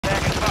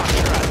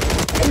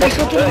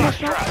deixou tudo no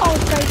nosso. Oh,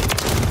 okay.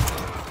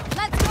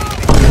 Let's go.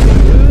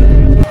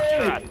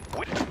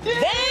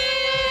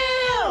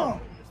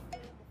 Damn!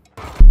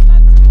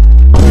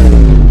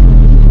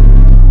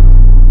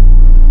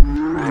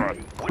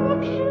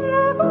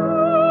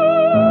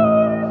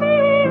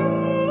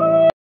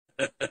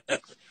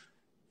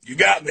 You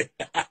got me.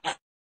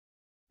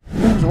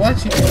 Who's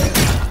watching it?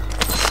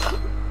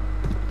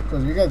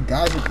 Because we got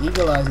guys with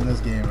eagle eyes in this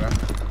game, right?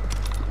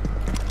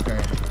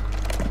 Okay.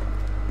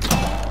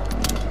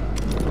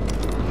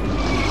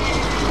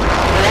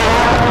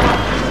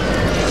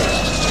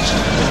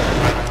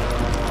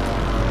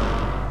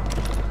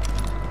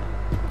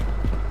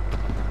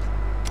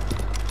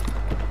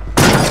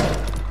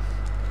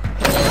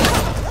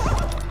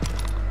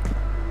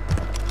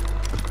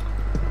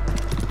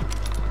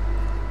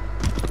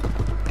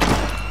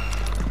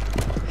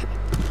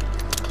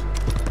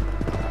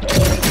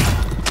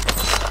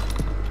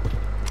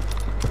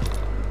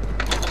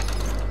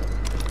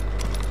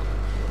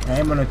 I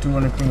am on a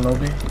 200 ping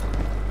lobby.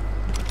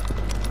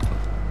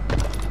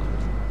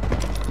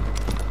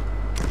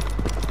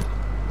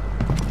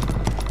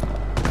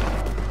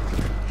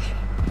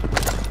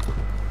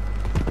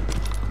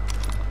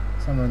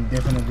 Someone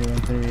definitely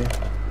went through here.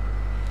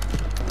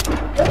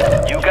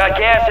 You got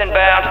gas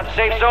inbound.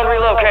 Safe zone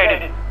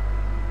relocated.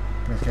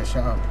 Let's get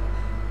shot up.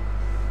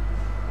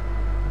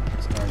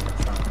 This guy's in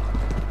front.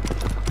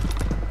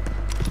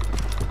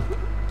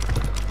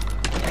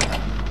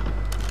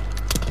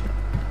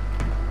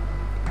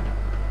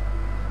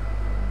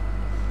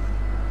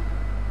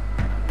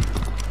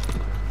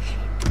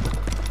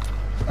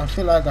 I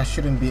feel like I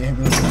shouldn't be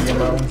able to get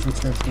my own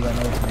footsteps because I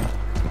know it's me.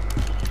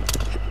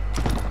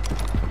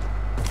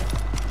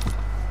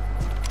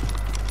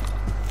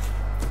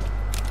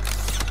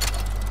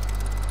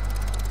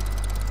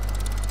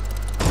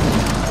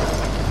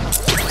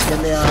 Get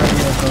me out of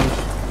here, coach.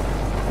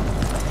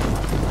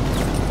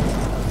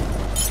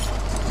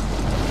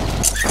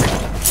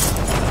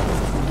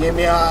 Get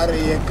me out of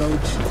here,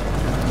 coach.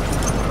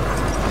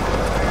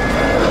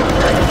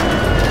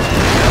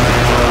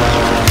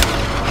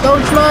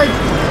 Don't fly!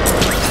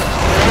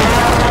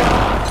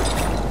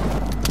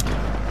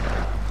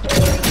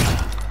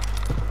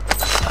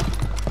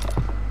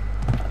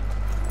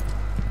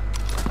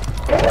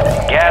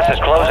 Gas is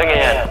closing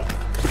in.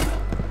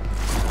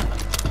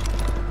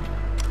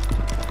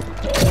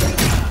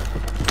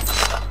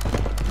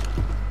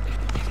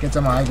 Get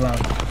some high ground.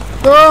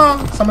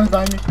 Oh! Someone's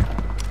behind me.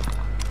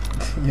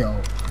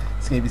 Yo,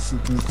 this game is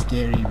too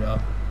scary, bro.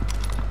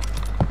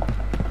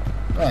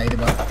 I hate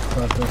about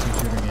first-person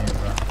shooter games,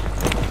 bro.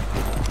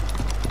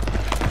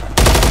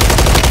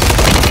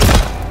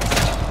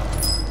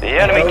 The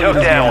enemy took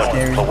down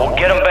one, but we'll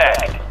get him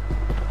back.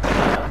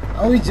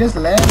 Oh, we just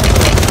landed. Oh,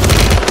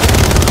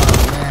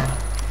 man.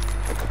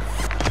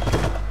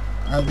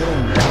 I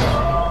didn't.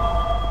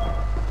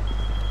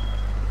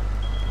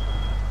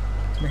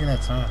 It's making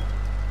that sound.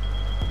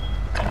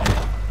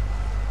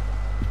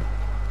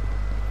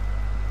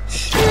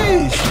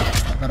 Sheesh!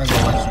 I gotta go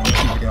watch some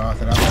YouTube video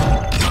after that.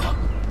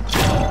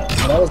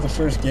 So that was the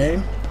first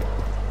game.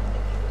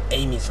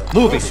 Amy's a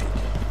movie.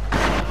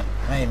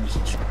 Amy's a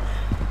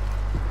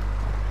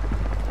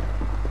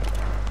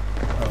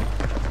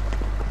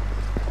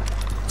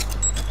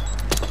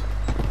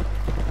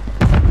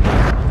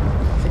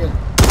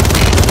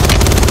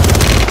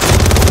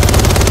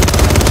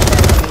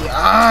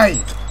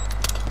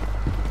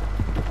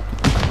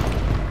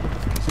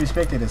So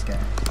Spectate this guy.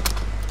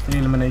 3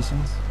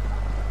 eliminations.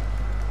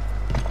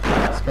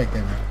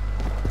 Spectate, man.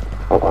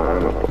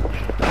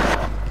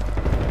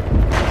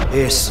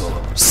 Eso.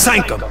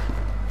 Sank him.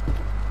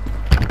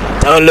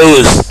 Don't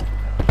lose.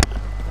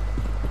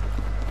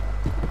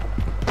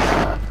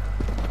 I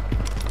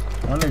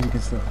wonder if you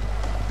can still.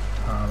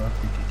 I don't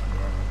think you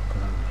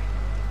can.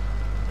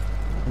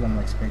 Because I'm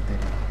like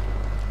spectating.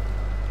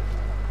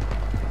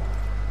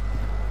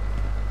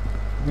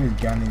 Look at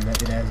this gun,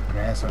 it has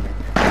grass on it.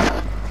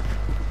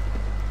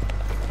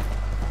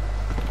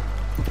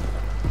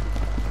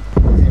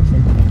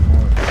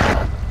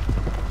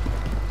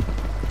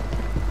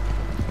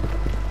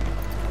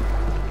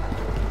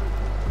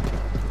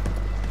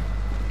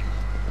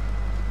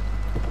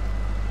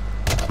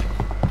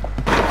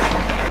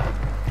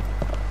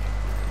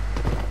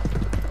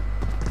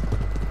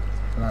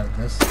 Like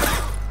this is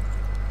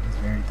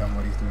very dumb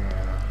what he's doing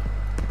right now.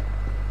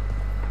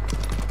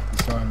 He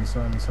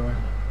saw him.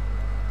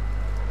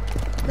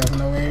 Doesn't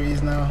know where he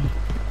is now.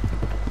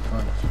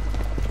 Punch.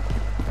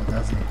 That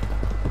does it.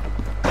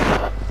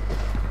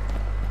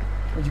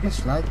 But you can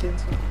slide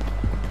into.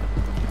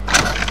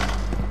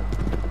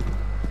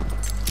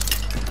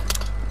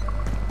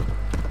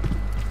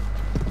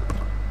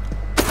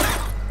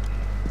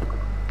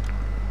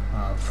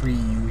 Free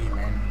UE,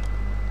 man.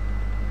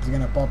 Is he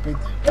gonna pop it?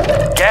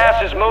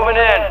 Gas is moving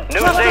in.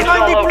 New safe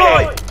zone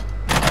located.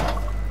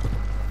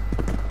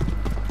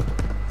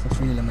 It's a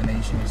free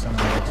elimination or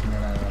something like that.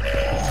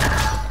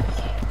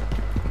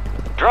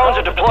 Drones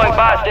are deploying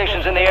buy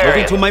stations in the area.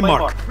 Moving to my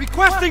mark.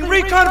 Requesting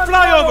recon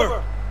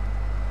flyover.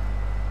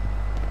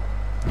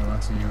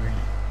 see you.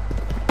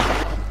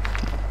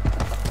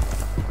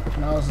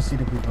 And I also see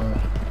the people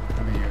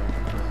over here.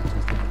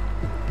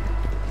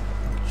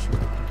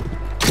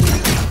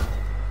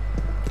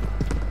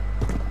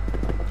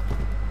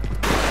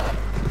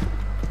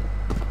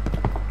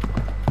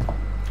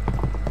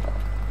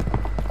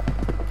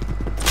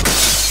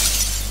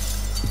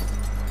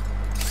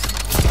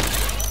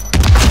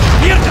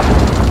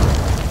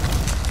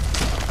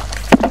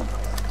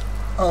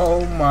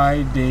 Oh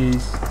my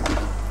days.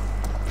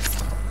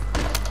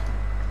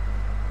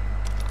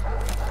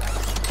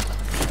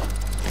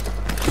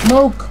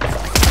 Smoke!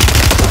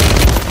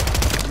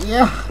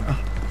 Yeah!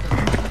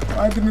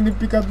 Why didn't he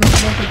pick up the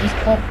smoke and just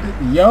popped it?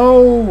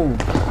 Yo!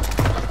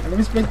 Let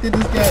me spectate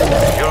this guy.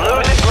 You're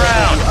losing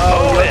ground.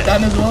 Oh, Move he's it.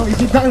 done as well. Is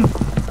he done?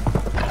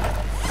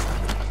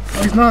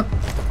 Oh, he's not.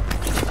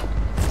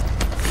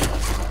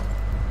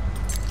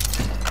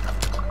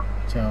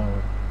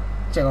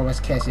 Check out his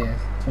cash here.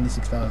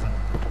 26,000.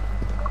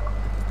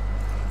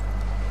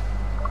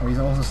 Oh, he's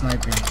also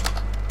sniping.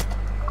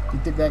 You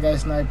took that guy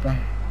sniper.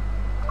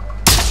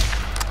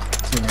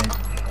 Too late.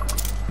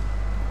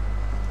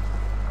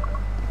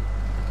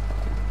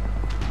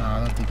 No, I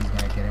don't think he's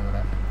gonna get him with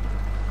that.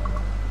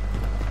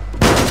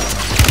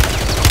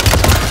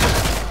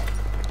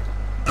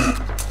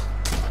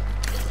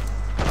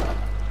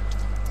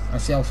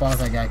 Let's see how fast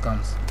that guy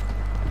comes.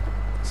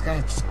 This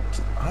guy,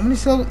 how many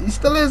self? He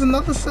still has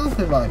another self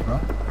revive,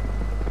 bro.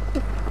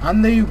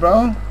 Under you,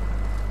 bro.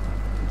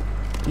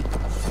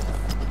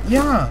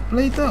 Yeah,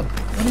 play it up.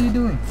 What are you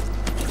doing?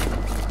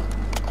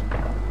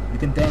 You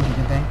can tank, you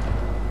can tank.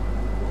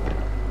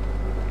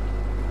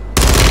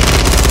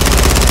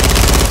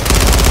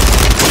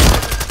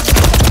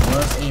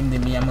 Worse aim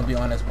than me, I'm gonna be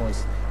honest,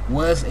 boys.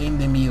 Worse aim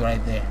than me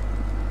right there.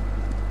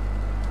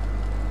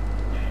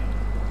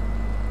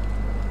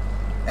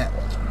 That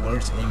was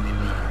worse aim than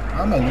me.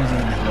 How am I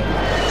losing this level?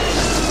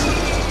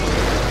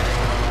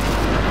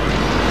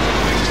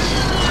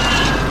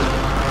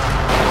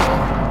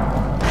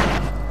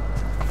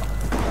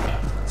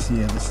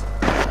 Yeah, this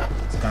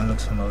gun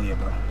looks familiar,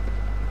 bro.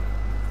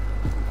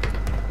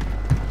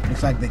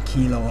 Looks like the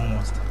kilo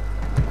almost.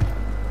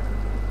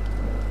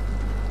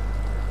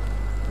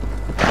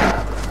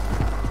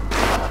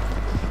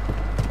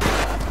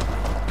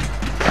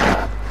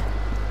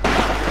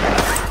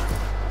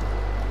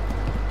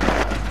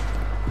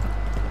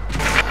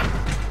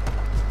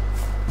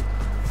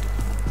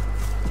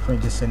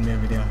 Friend just sent me a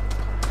video. Man,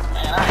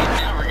 I ain't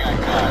never got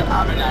caught.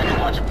 I've been out here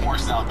watching porn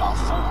style about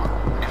 4.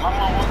 And my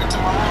mom walking to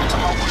my room,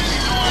 talking about what is she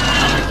doing?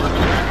 I'm like,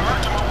 flipping the back of her,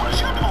 talking about what is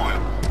you doing?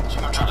 She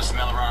gonna try to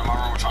smell around in my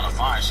room trying to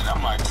find shit.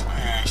 I'm like,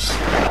 man, shit.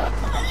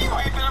 You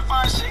ain't gonna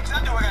find shit, cause I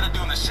know what I gotta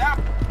do in the shower.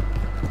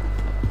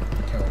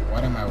 Okay,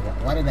 what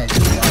did I do?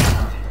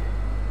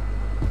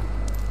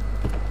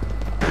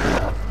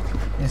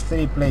 There's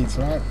 3 plates,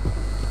 right? I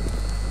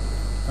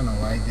don't know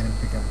why I didn't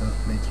pick up those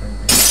plates right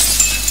there.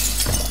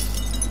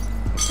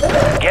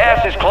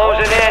 Gas is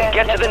closing in.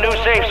 Get to the new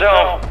safe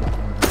zone.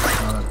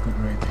 Good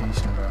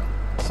rotation, bro.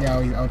 See how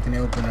he's out in the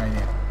open right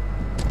now.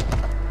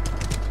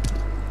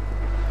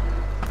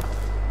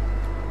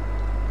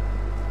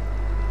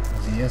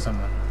 Is he here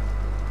somewhere?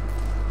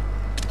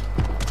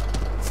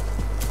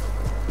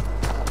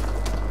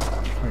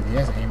 Wait, he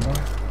has aimbot?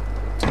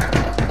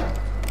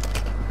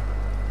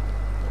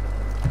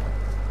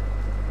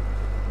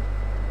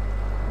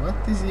 What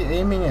is he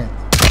aiming at?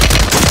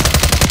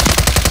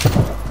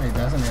 He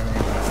doesn't have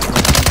aimbot.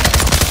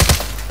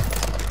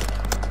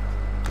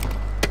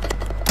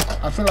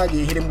 I feel like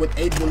he hit him with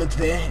 8 bullets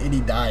there and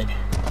he died.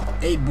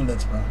 8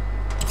 bullets, bro.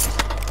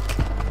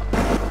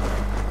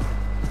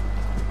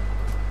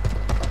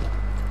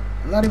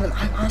 Not even,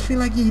 I feel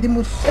like he hit him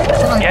with 5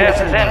 bullets. Gas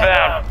is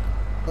inbound.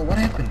 But what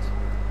happened?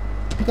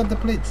 Pick up the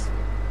plates.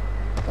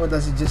 Or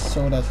does it just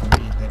show that for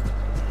me that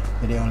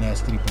they only has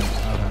 3 plates?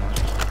 I don't know.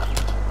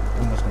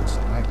 Almost got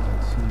sniped.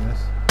 Let's see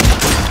this.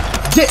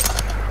 Shit!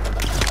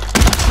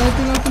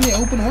 Sniping up in the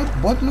open.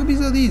 What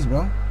lobbies are these,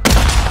 bro?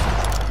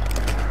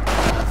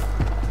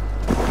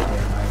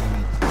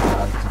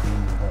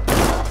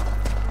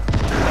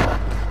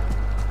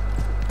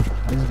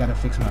 I just gotta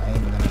fix my aim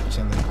and then I'm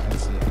chilling.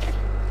 Let's see it.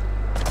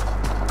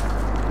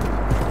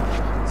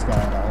 This guy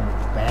had a whole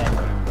bag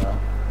on him, bro.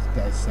 This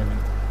guy's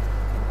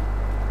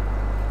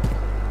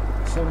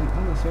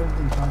almost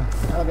 17 pounds.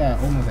 That guy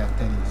almost at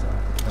 30, so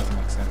it doesn't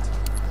make sense.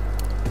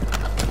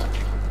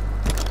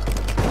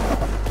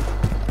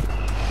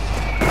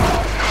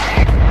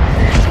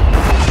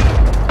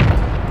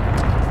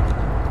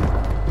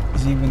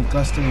 He's even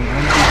clustering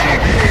on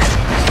people.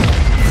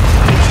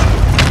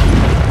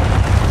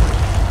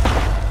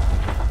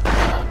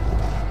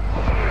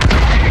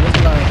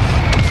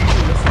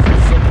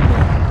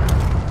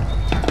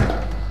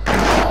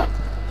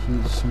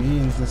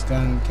 This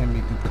gun can be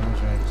good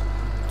contracts.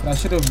 But I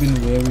should have been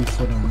wary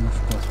for the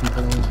roof because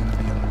people are always going to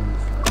be on the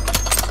roof.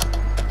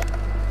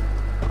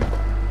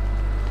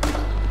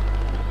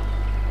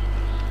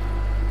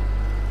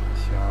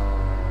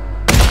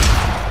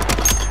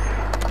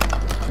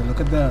 So look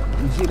at the,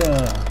 you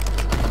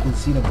can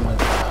see the bullet.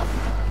 I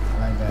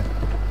like bad.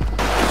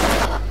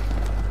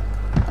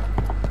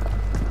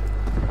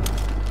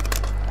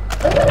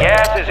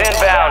 Gas is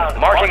inbound,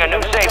 marking a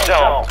new safe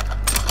zone.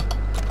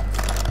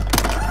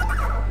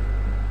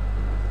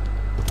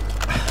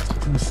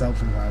 Too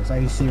self-revives. Are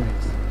you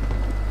serious?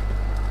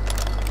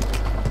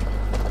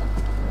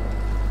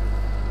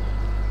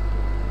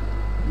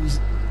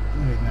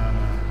 Wait, no.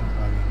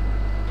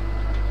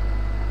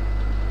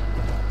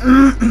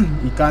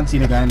 You can't see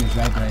the guy in his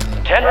right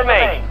there. 10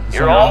 remain.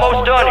 You're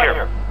almost done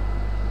here.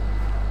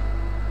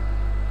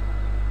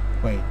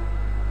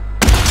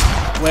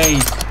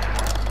 Wait.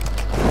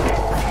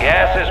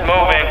 Gas is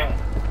moving.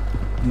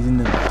 He's in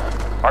the...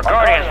 Our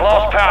Guardian's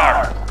lost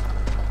power.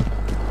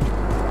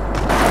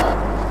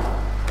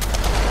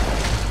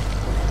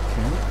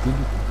 Okay,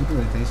 good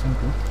rotation,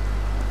 cool.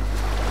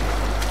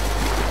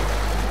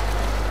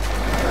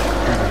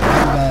 There's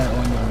one guy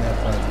on your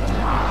left right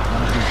now.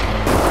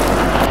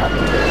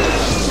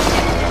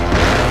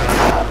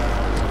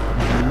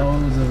 There's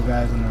loads of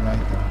guys on the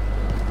right though.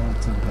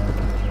 Loads of guys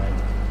on his right.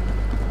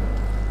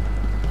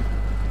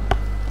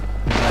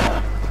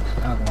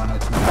 Not one or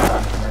two guys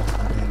on his left,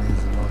 but then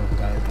there's a lot of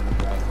guys on the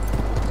right.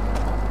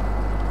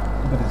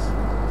 Look at this.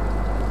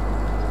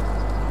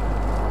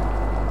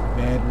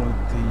 Bad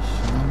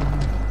rotation.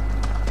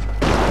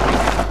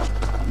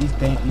 He's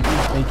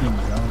taking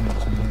zone,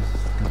 which means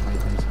good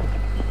rotation.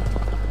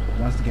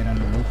 Wants to get on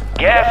the roof.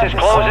 Gas is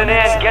closing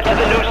in. Get to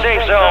the new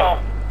safe zone.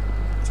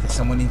 There's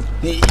someone in.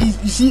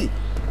 You see,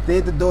 they're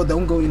at the door.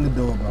 Don't go in the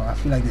door, bro. I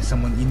feel like there's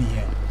someone in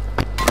here.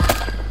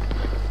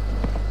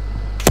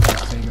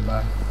 Say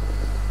goodbye.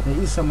 There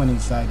is someone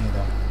inside here,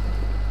 though.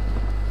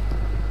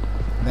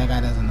 That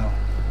guy doesn't know.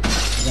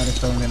 The guy is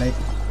throwing the light.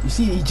 You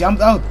see, he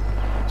jumped out.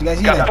 Did you guys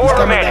hear that? Got 4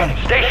 remaining.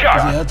 Down. Stay I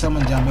sharp. heard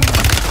someone jumping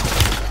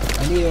out.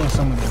 I knew there was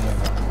someone in here,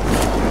 bro.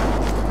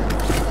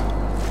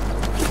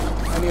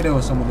 I knew there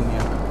was someone in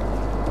here.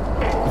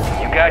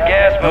 You got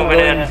gas moving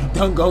in.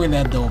 Don't go in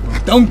that door, bro.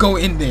 Don't go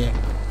in there.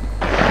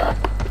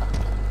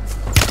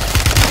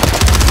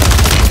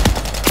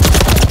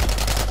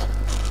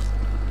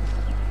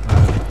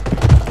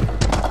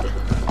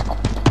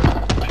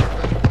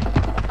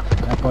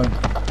 That point,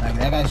 like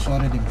that guy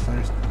shorted him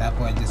first. At that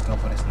point, just go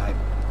for the snipe.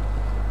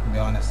 To be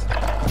honest. Look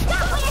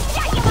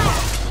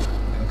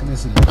at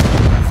this.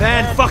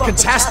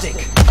 Fan-fucking-tastic!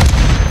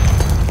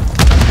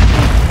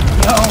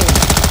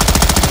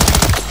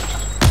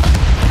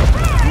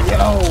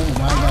 Yo,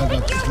 my guy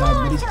got sniped,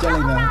 but he's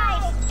killing them.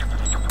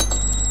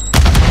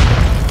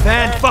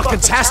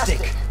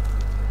 Fan-fucking-tastic!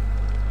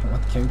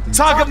 What killed him?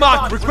 Target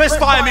marked! Request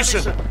fire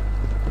mission! I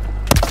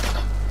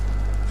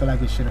feel like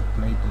he should have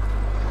played it.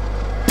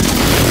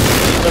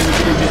 Because he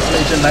could have just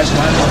played the last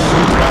one.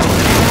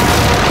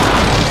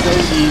 So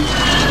easy.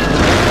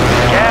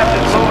 Gas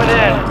is moving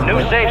in. New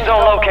safe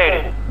zone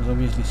located. He was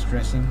obviously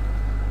stressing.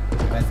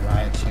 That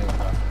riot shield,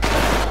 bro.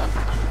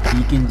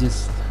 He can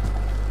just...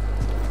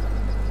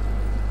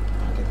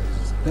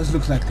 This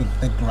looks like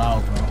the growl,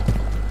 bro.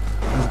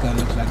 This guy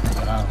looks like the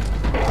growl.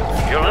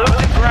 You're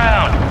losing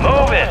ground.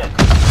 Move it.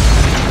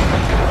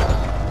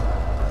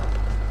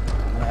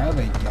 I have a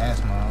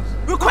gas miles.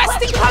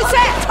 Requesting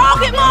close-air!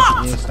 Target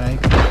marked!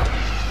 Airstrike.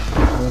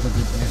 That was a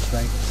good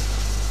airstrike.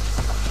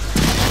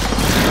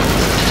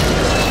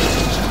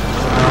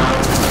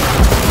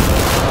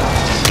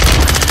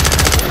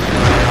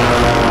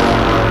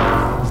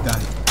 He's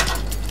done.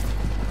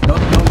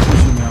 Don't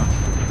push him now.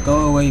 Go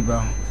away, bro.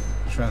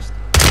 Trust.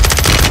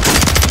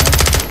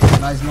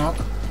 Nice knock.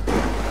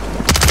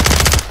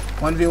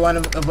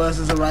 1v1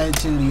 versus a riot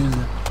shield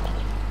user.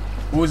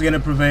 Who's gonna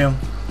prevail?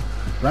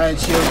 Riot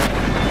shield.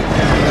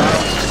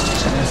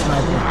 And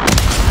sniper.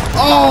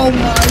 Oh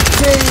my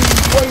days!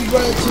 What is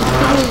riot shield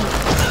doing?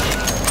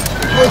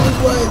 What is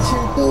riot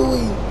shield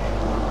doing?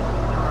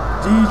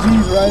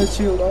 GG's riot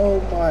shield.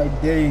 Oh my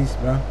days,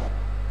 bro.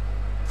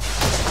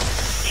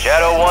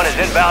 Shadow 1 is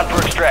inbound for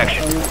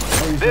extraction.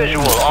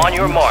 Visual on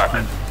your mark.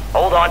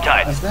 Hold on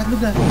tight. Look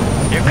at that.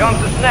 Here comes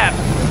the snap.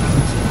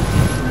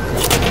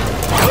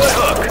 Good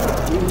hook.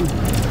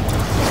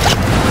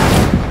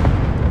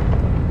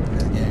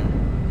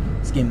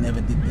 This game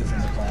never did this in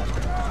the past.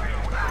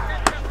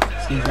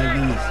 Skins like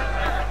these.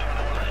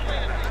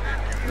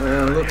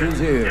 Well, look who's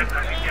here.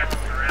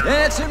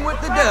 Dancing with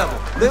the devil.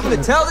 Living to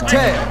tell the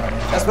tale.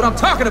 That's what I'm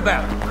talking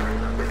about.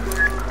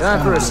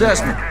 Time for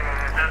assessment.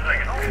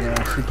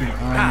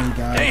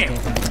 Damn.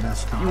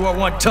 You are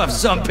one tough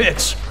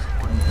sumbitch.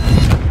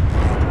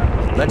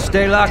 Let's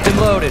stay locked and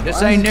loaded.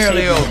 This ain't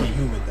nearly over.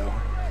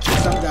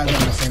 Some guys are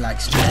gonna say like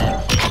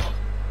smash.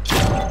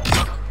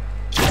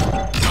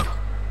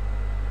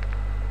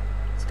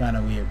 It's kind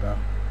of weird, bro.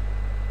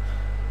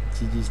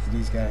 GG's to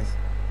these guys.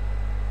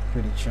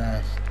 Pretty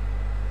trash.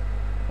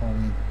 All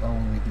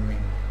we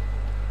doing.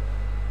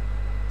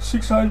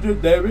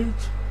 600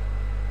 damage,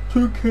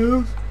 2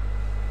 kills,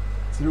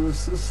 0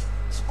 assists,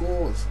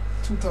 scores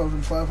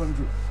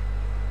 2,500.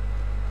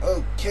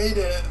 Okay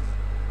then.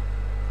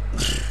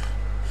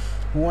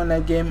 Who won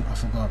that game? I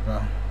forgot,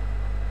 bro.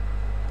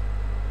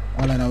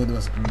 All I know it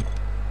was great.